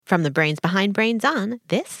From the brains behind Brains On,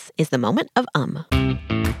 this is the Moment of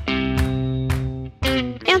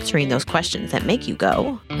Answering those questions that make you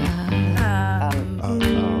go,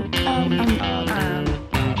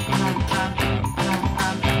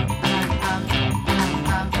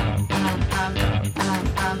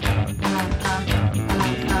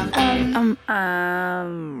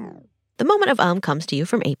 The Moment of comes to you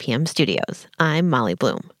from APM Studios. I'm Molly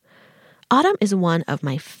Bloom. Autumn is one of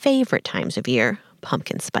my favorite times of year.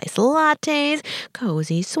 Pumpkin spice lattes,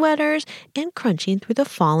 cozy sweaters, and crunching through the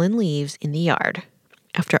fallen leaves in the yard.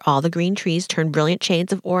 After all the green trees turn brilliant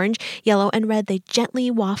shades of orange, yellow, and red, they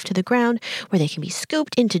gently waft to the ground where they can be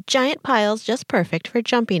scooped into giant piles just perfect for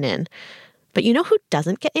jumping in. But you know who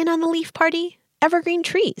doesn't get in on the leaf party? Evergreen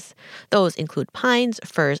trees. Those include pines,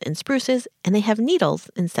 firs, and spruces, and they have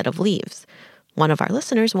needles instead of leaves. One of our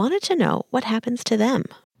listeners wanted to know what happens to them.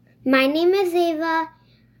 My name is Ava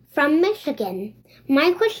from Michigan.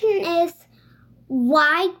 My question is,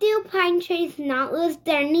 why do pine trees not lose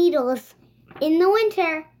their needles in the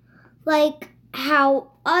winter like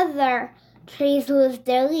how other trees lose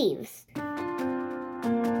their leaves?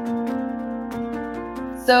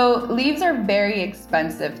 So leaves are very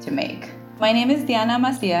expensive to make. My name is Diana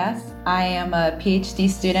Macias. I am a PhD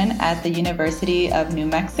student at the University of New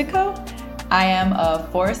Mexico. I am a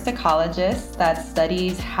forest ecologist that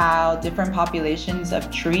studies how different populations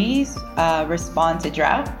of trees respond to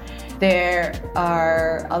drought. There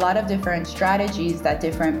are a lot of different strategies that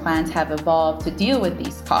different plants have evolved to deal with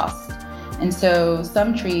these costs. And so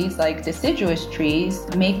some trees, like deciduous trees,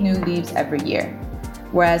 make new leaves every year.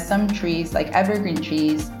 Whereas some trees, like evergreen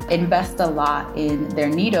trees, invest a lot in their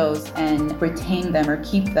needles and retain them or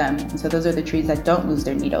keep them. And so those are the trees that don't lose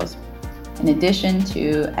their needles. In addition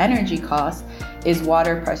to energy costs is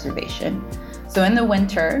water preservation. So in the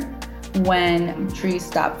winter, when trees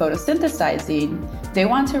stop photosynthesizing, they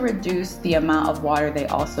want to reduce the amount of water they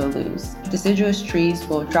also lose. Deciduous trees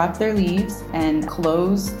will drop their leaves and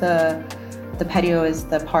close the petiole is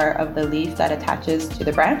the part of the leaf that attaches to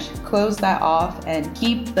the branch. Close that off and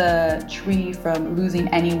keep the tree from losing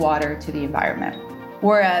any water to the environment.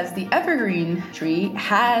 Whereas the evergreen tree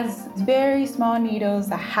has very small needles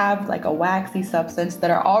that have like a waxy substance that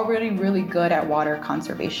are already really good at water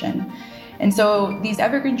conservation. And so these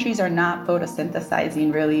evergreen trees are not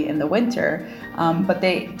photosynthesizing really in the winter, but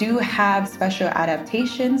they do have special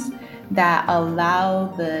adaptations that allow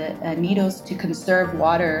the needles to conserve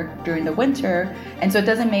water during the winter. And so it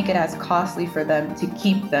doesn't make it as costly for them to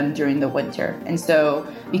keep them during the winter. And so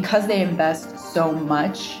because they invest so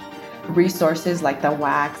much resources like the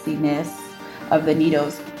waxiness of the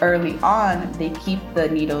needles early on, they keep the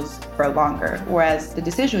needles for longer. Whereas the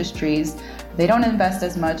deciduous trees, they don't invest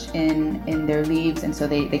as much in their leaves, and so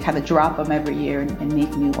they kind of drop them every year and make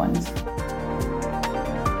new ones.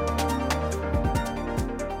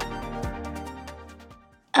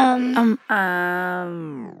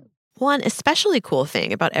 One especially cool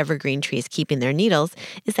thing about evergreen trees keeping their needles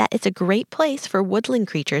is that it's a great place for woodland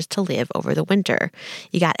creatures to live over the winter.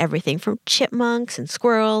 You got everything from chipmunks and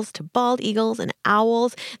squirrels to bald eagles and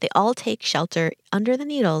owls. They all take shelter under the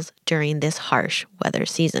needles during this harsh weather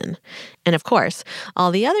season. And of course, all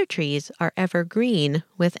the other trees are evergreen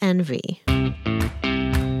with envy.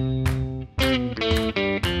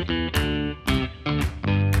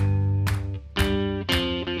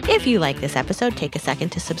 If you like this episode, take a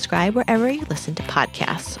second to subscribe wherever you listen to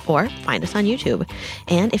podcasts or find us on YouTube.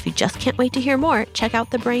 And if you just can't wait to hear more, check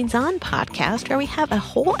out the Brains On podcast, where we have a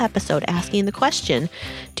whole episode asking the question,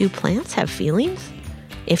 do plants have feelings?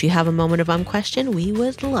 If you have a moment of question, we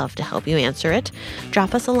would love to help you answer it.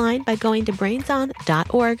 Drop us a line by going to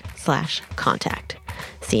brainson.org/contact.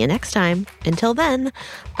 See you next time. Until then,